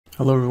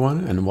Hello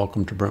everyone and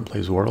welcome to Brent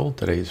Plays Wordle.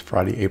 Today is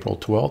Friday, April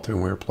 12th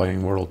and we're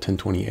playing Wordle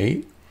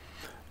 1028.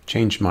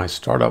 Changed my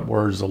startup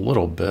words a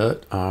little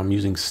bit. I'm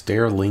using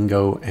stare,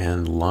 lingo,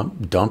 and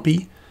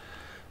dumpy.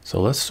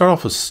 So let's start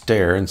off with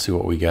stare and see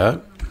what we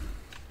get.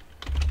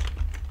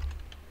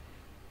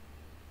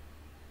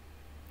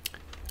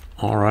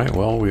 Alright,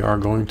 well we are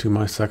going to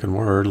my second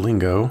word,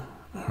 lingo.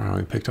 Alright,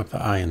 we picked up the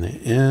I and the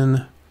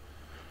N.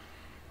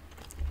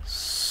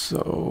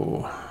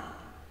 So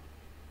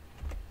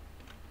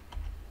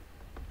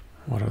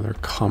what other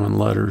common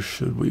letters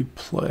should we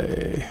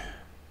play?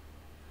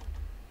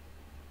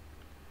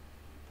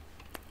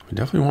 We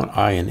definitely want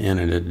I and N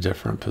at a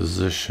different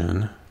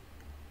position.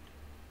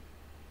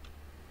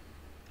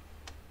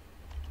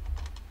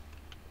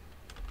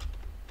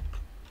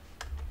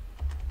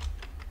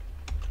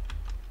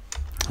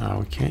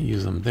 We can't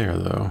use them there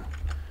though.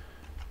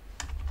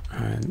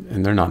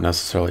 And they're not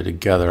necessarily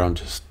together.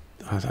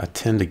 I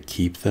tend to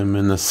keep them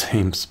in the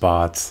same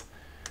spots.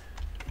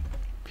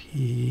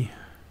 P.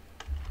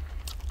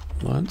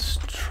 Let's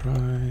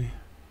try.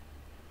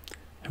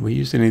 Have we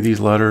used any of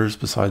these letters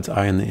besides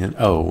I and the N?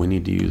 Oh, we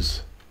need to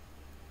use.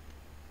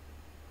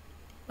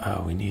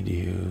 All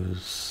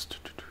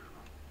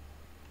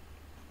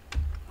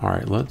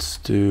right, let's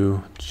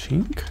do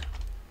chink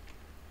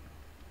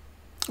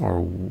or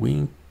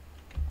wink.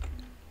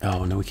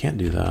 Oh, no, we can't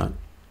do that.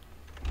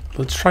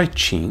 Let's try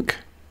chink.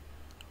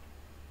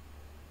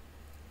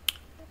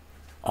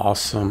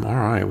 Awesome. All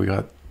right, we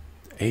got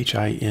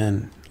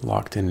H-I-N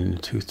locked in into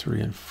 2, 3,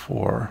 and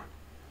 4.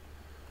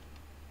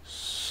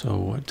 So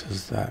what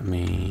does that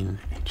mean?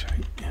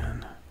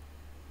 H-I-N.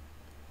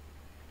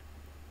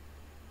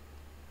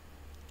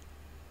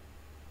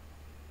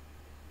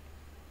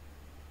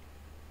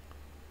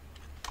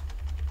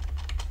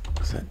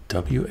 Is that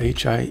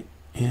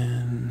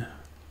W-H-I-N?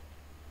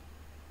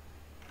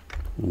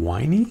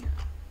 Whiny?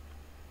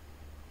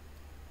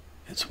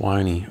 It's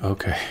whiny.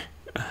 Okay.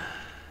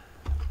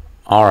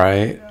 All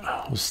right.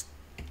 I was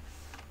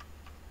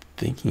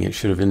thinking it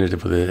should have ended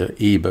up with an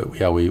E, but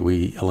yeah,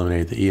 we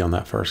eliminated the E on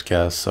that first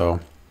guess. So,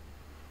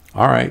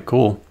 all right,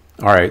 cool.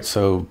 All right,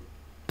 so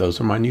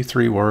those are my new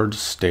 3 words: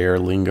 stare,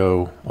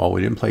 lingo. Well,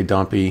 we didn't play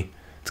dumpy.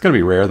 It's going to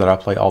be rare that I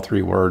play all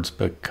 3 words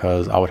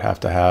because I would have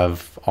to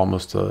have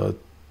almost a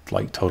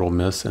total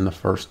miss in the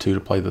first 2 to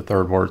play the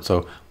 3rd word.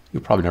 So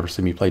you'll probably never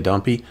see me play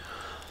dumpy.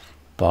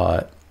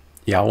 But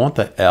yeah, I want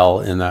the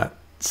L in that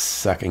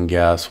second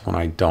guess when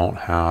I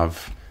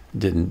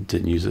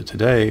didn't use it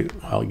today.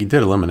 Well, you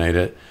did eliminate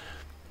it,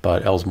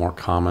 but L's more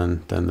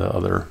common than the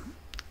other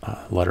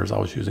letters I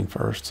was using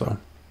first. So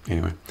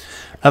anyway,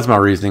 that's my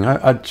reasoning.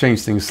 I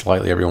change things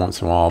slightly every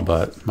once in a while,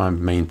 but my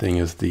main thing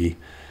is the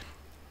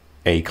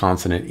A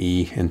consonant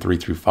E in 3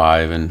 through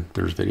 5, and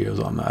there's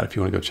videos on that if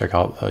you want to go check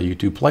out a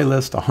YouTube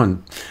playlist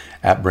on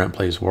at Brent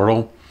Plays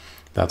Wordle.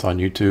 That's on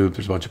YouTube.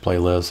 There's a bunch of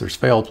playlists. There's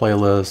failed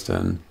playlists,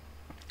 and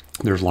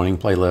there's learning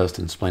playlist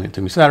and Explain It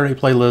To Me Saturday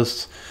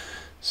playlists.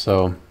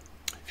 So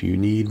if you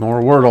need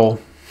more Wordle,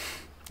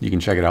 you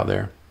can check it out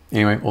there.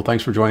 Anyway, well,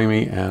 thanks for joining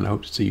me, and I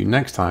hope to see you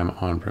next time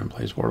on Brent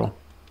Plays Wordle.